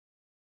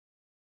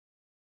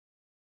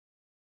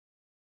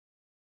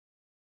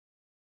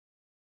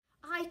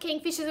Hi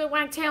Kingfishers and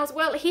Wagtails.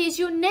 Well, here's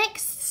your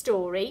next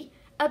story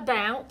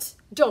about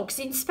dogs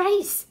in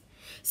space.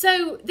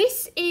 So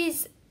this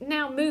is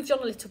now moved on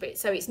a little bit,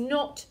 so it's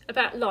not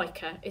about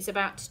Laika, it's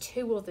about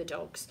two other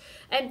dogs.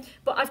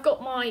 But I've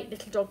got my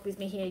little dog with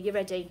me here. You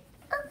ready?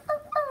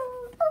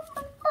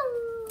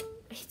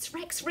 It's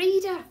Rex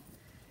Reader.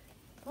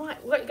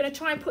 Right, we're going to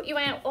try and put you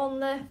out on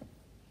the...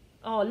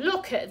 Oh,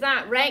 look at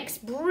that, Rex.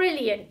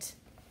 Brilliant.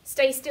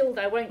 Stay still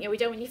though, won't you? We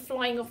don't want you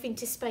flying off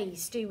into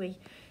space, do we?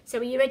 So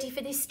are you ready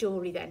for this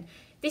story then?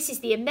 This is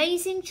the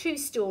amazing true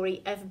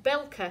story of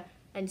Belka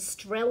and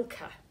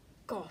Strelka.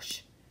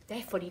 Gosh,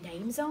 they're funny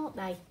names, aren't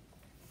they?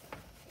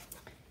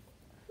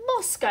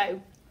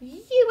 Moscow,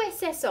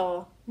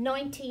 USSR,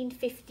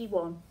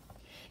 1951.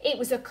 It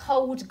was a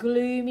cold,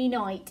 gloomy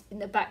night in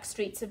the back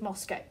streets of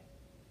Moscow.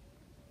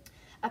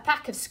 A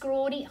pack of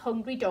scrawny,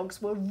 hungry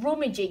dogs were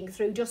rummaging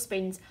through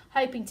dustbins,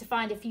 hoping to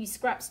find a few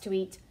scraps to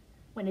eat,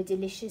 when a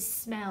delicious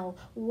smell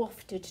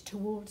wafted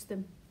towards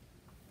them.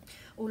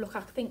 Oh, look,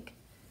 I think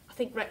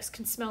Rex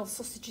can smell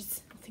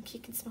sausages. I think he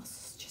can smell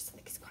sausages. I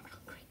think he's quite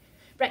hungry.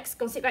 Rex,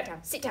 go and sit back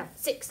down. Sit down.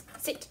 Sit.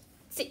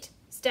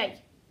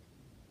 Stay.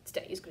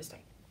 He's going to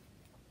stay.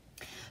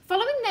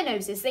 Following their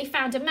noses, they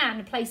found a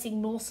man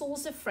placing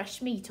morsels of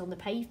fresh meat on the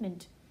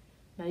pavement.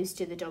 Most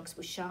of the dogs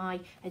were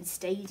shy and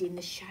stayed in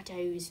the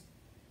shadows.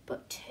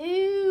 But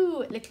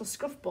two little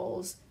scruff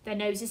balls, their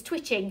noses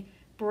twitching,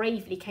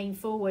 bravely came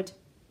forward.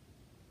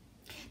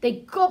 They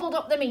gobbled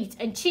up the meat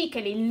and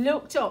cheekily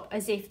looked up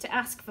as if to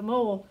ask for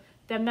more.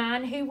 The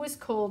man, who was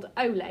called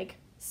Oleg,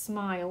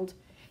 smiled.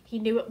 He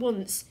knew at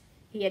once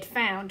he had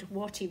found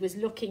what he was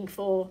looking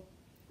for.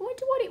 I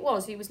wonder what it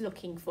was he was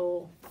looking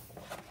for.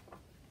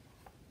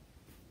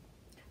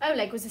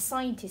 Oleg was a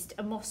scientist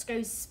at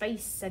Moscow's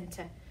Space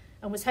Centre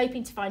and was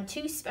hoping to find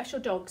two special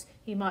dogs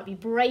who might be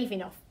brave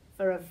enough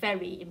for a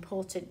very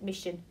important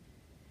mission.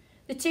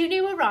 The two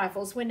new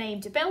arrivals were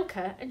named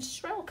Belka and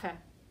Strelka.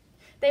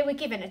 They were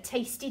given a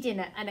tasty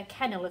dinner and a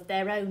kennel of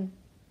their own.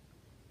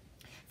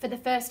 For the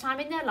first time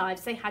in their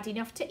lives, they had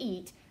enough to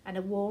eat and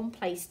a warm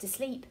place to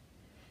sleep.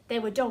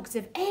 There were dogs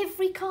of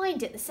every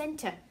kind at the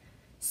centre.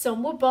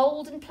 Some were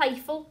bold and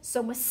playful,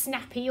 some were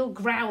snappy or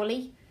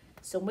growly,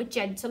 some were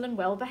gentle and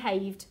well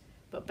behaved,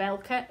 but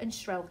Belka and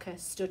Strelka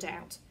stood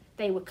out.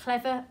 They were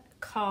clever,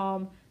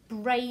 calm,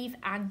 brave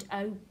and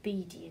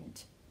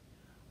obedient.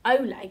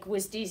 Oleg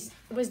was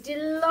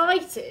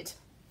delighted.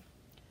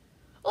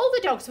 All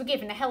the dogs were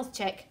given a health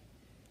check,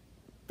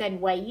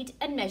 then weighed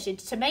and measured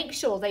to make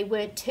sure they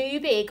weren't too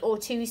big or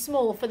too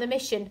small for the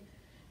mission.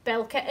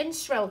 Belka and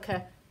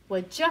Strelka were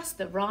just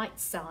the right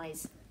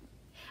size.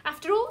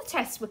 After all the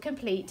tests were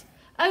complete,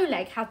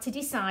 Oleg had to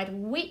decide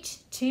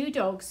which two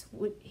dogs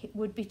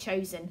would be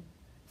chosen.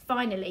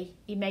 Finally,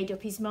 he made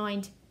up his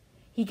mind.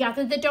 He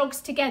gathered the dogs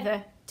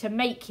together to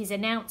make his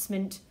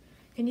announcement.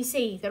 Can you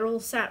see? They're all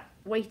sat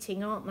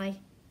waiting, aren't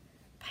they?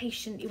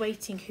 Patiently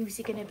waiting. Who's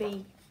it going to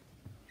be?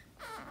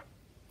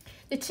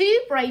 The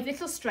two brave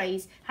little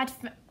strays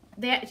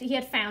he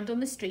had found on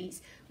the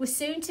streets were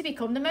soon to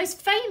become the most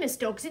famous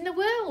dogs in the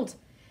world.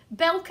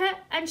 Belka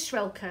and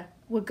Strelka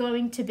were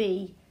going to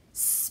be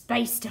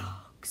space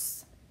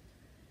dogs.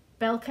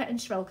 Belka and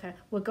Strelka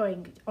were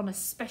going on a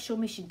special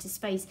mission to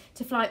space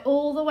to fly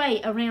all the way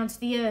around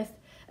the Earth,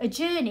 a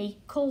journey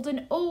called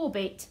an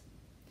orbit.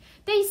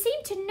 They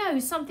seemed to know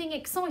something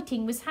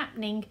exciting was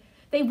happening.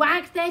 They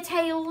wagged their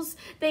tails.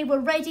 They were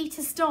ready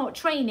to start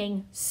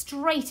training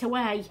straight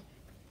away.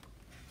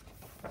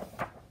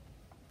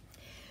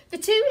 The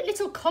two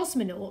little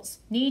cosmonauts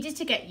needed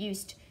to get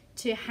used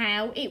to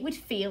how it would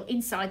feel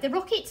inside the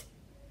rocket.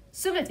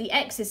 Some of the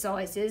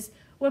exercises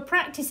were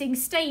practicing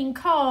staying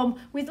calm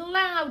with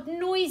loud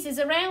noises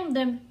around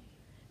them,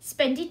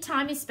 spending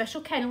time in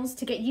special kennels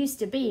to get used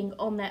to being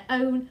on their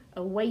own,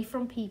 away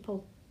from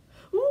people.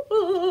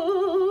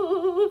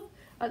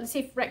 Let's see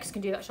if Rex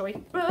can do that, shall we?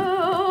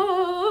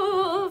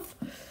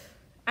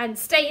 And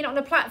staying on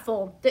a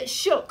platform that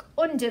shook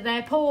under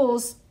their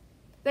paws.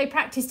 They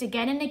practiced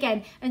again and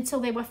again until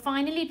they were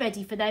finally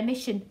ready for their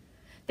mission.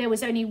 There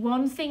was only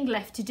one thing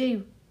left to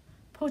do.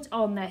 Put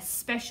on their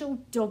special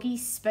doggy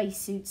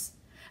spacesuits.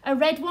 A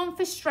red one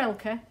for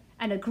Strelka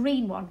and a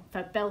green one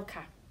for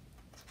Belka.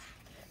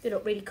 They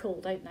look really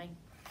cool, don't they?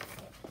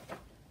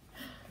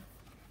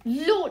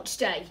 Launch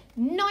day,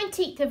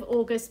 19th of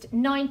August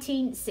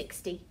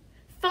 1960.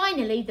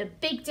 Finally, the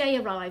big day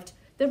arrived.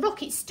 The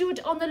rocket stood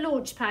on the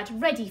launch pad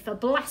ready for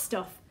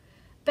blast-off.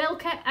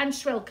 Belka and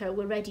Strelka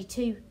were ready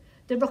too.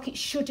 The rocket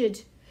shuddered,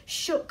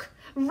 shook,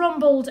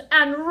 rumbled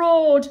and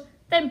roared,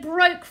 then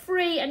broke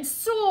free and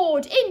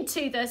soared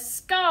into the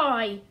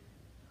sky.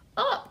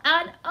 Up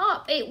and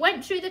up it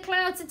went through the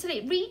clouds until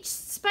it reached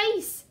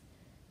space.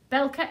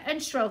 Belka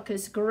and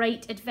Strelka's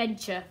great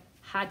adventure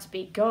had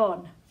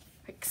begun.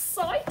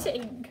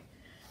 Exciting!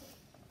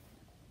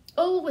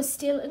 All was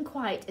still and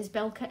quiet as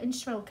Belka and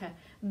Strelka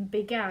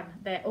began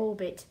their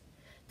orbit.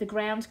 The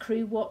ground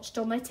crew watched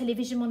on their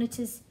television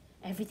monitors.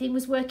 Everything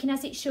was working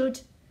as it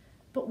should.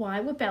 But why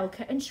were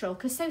Belka and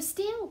Strelka so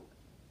still?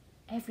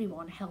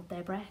 Everyone held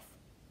their breath.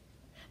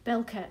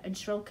 Belka and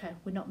Shrulka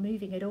were not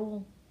moving at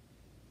all.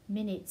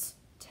 Minutes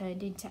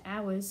turned into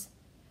hours.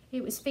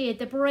 It was feared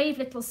the brave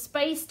little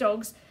space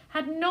dogs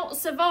had not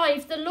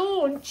survived the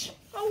launch.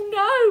 Oh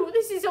no,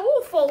 this is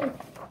awful.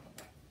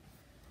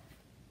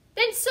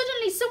 Then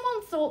suddenly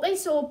someone thought they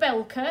saw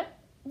Belka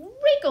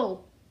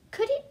wriggle.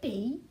 Could it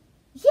be?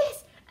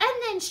 Yes, and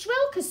then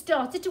Shrulka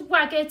started to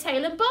wag her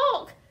tail and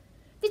bark.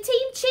 The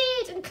team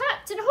cheered and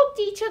clapped and hugged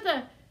each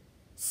other.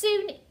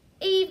 Soon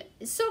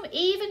some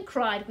even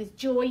cried with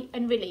joy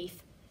and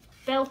relief.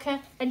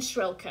 Belka and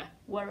Shrulka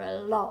were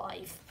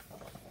alive.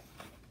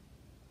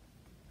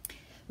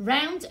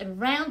 Round and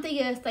round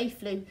the earth they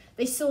flew.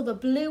 They saw the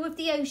blue of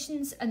the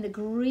oceans and the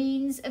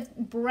greens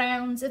and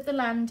browns of the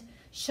land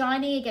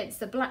shining against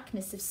the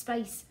blackness of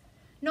space.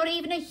 Not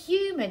even a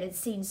human had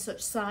seen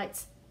such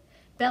sights.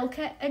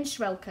 Belka and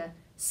Shrulka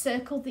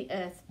circled the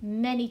earth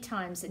many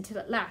times until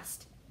at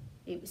last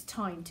it was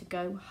time to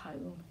go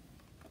home.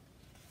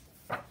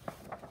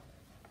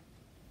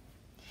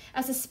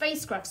 As the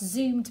spacecraft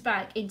zoomed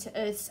back into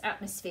Earth's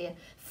atmosphere,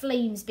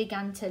 flames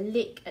began to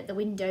lick at the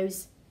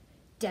windows.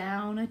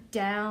 Down and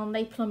down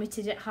they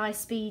plummeted at high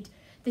speed.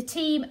 The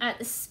team at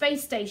the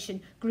space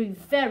station grew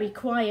very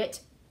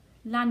quiet.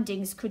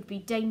 Landings could be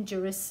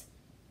dangerous.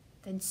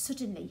 Then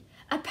suddenly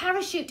a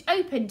parachute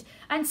opened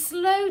and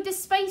slowed the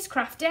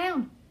spacecraft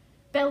down.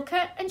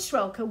 Belka and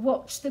Shrulka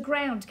watched the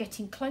ground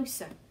getting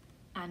closer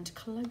and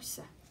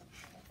closer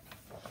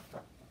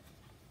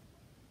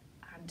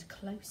and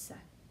closer.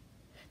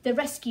 The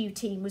rescue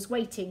team was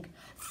waiting.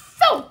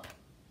 Thump!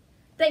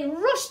 They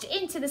rushed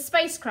into the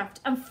spacecraft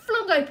and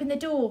flung open the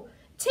door.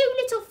 Two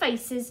little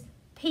faces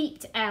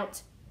peeped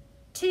out.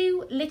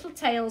 Two little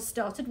tails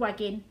started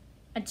wagging,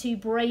 and two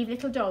brave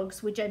little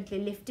dogs were gently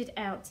lifted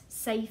out,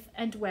 safe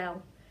and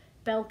well.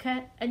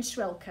 Belka and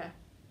Shrulka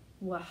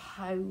were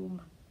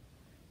home.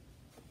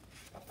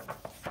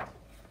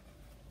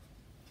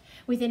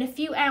 Within a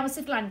few hours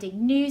of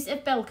landing, news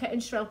of Belka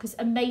and Shrulka's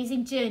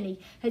amazing journey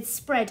had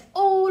spread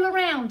all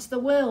around the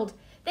world.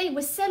 They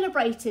were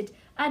celebrated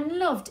and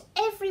loved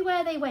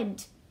everywhere they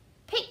went.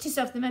 Pictures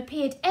of them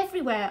appeared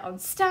everywhere on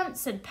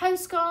stamps and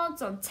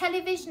postcards, on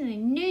television and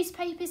in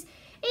newspapers.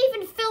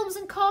 Even films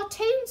and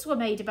cartoons were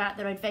made about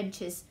their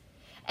adventures.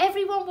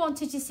 Everyone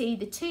wanted to see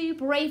the two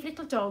brave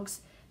little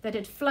dogs that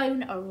had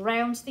flown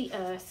around the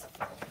earth.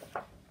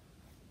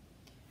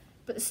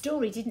 But the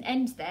story didn't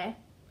end there.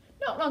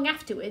 Not long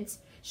afterwards,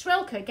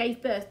 Shrulka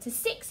gave birth to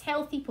 6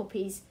 healthy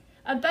puppies,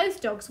 and both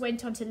dogs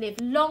went on to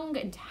live long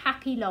and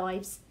happy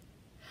lives.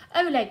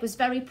 Oleg was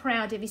very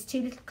proud of his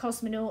 2 little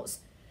cosmonauts,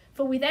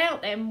 for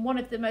without them, one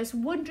of the most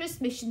wondrous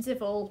missions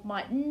of all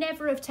might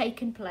never have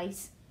taken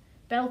place.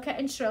 Belka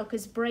and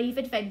Shrulka's brave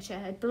adventure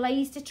had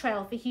blazed a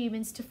trail for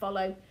humans to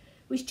follow,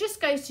 which just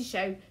goes to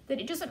show that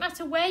it doesn't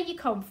matter where you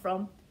come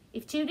from.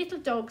 If 2 little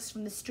dogs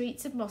from the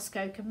streets of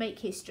Moscow can make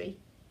history,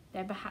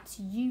 then perhaps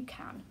you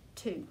can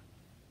too.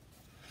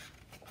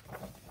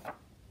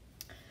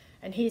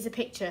 And here's a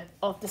picture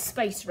of the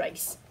space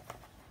race,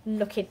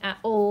 looking at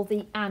all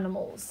the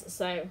animals.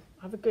 So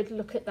have a good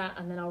look at that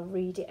and then I'll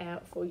read it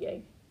out for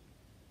you,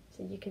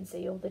 so you can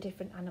see all the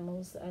different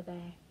animals that are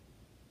there.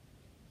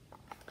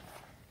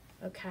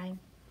 Okay.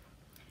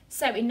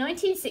 So in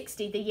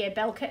 1960, the year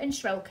Belka and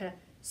Shrulka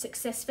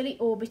successfully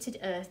orbited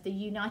Earth, the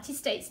United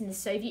States and the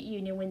Soviet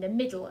Union were in the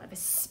middle of a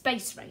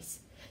space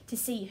race to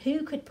see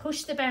who could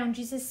push the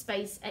boundaries of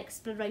space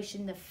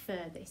exploration the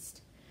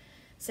furthest.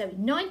 So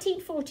in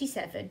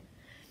 1947,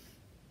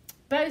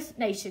 both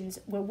nations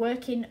were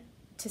working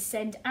to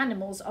send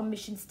animals on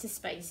missions to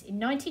space. In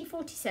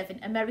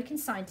 1947, American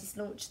scientists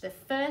launched the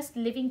first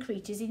living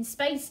creatures in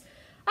space,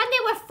 and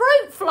they were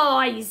fruit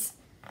flies.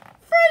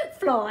 Fruit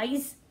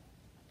flies!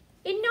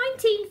 In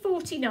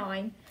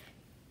 1949,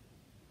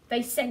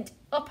 they sent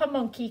up a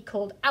monkey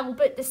called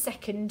Albert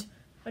II.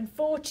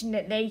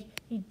 Unfortunately,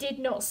 he did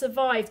not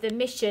survive the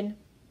mission.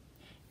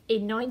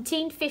 In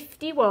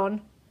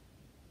 1951,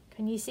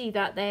 can you see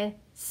that there?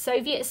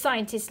 Soviet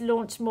scientists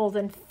launched more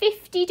than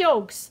 50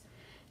 dogs.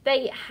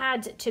 They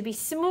had to be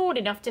small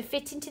enough to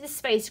fit into the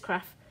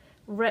spacecraft,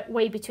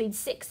 weigh between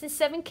 6 and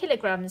 7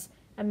 kilograms,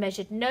 and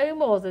measured no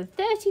more than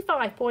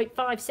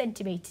 35.5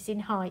 centimetres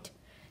in height.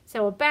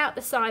 So about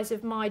the size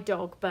of my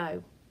dog,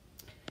 Bo.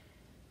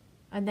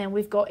 And then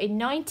we've got in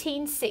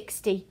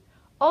 1960,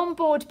 on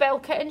board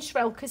Belka and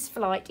Shrulka's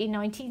flight in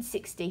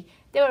 1960,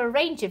 there were a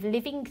range of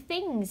living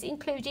things,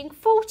 including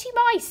 40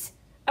 mice,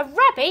 a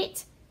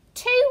rabbit,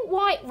 2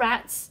 white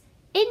rats,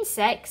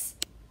 insects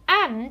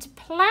and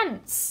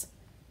plants.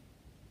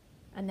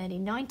 And then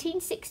in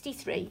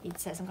 1963, it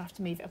says, I'm going to have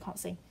to move it, I can't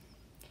see.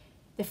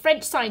 The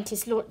French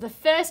scientists launched the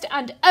first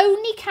and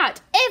only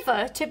cat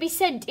ever to be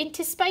sent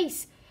into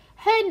space.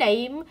 Her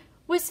name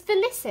was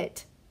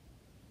Felicite.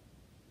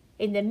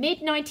 In the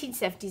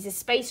mid-1970s, the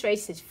space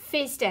race has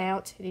fizzed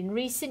out, and in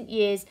recent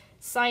years,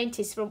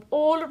 scientists from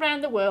all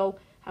around the world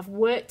have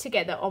worked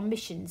together on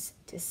missions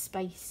to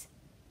space.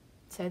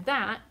 So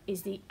that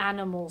is the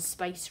animal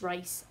space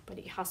race, but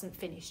it hasn't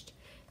finished.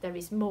 There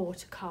is more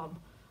to come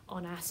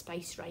on our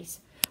space race.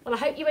 Well, I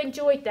hope you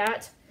enjoyed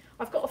that.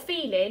 I've got a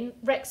feeling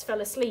Rex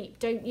fell asleep,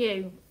 don't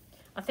you?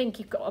 I think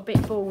he got a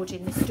bit bored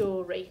in the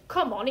story.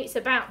 Come on, it's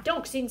about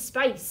dogs in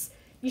space.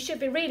 You should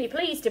be really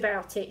pleased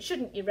about it,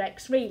 shouldn't you,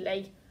 Rex,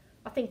 really?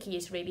 I think he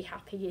is really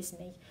happy, isn't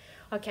he?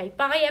 Okay,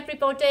 bye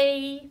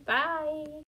everybody. Bye.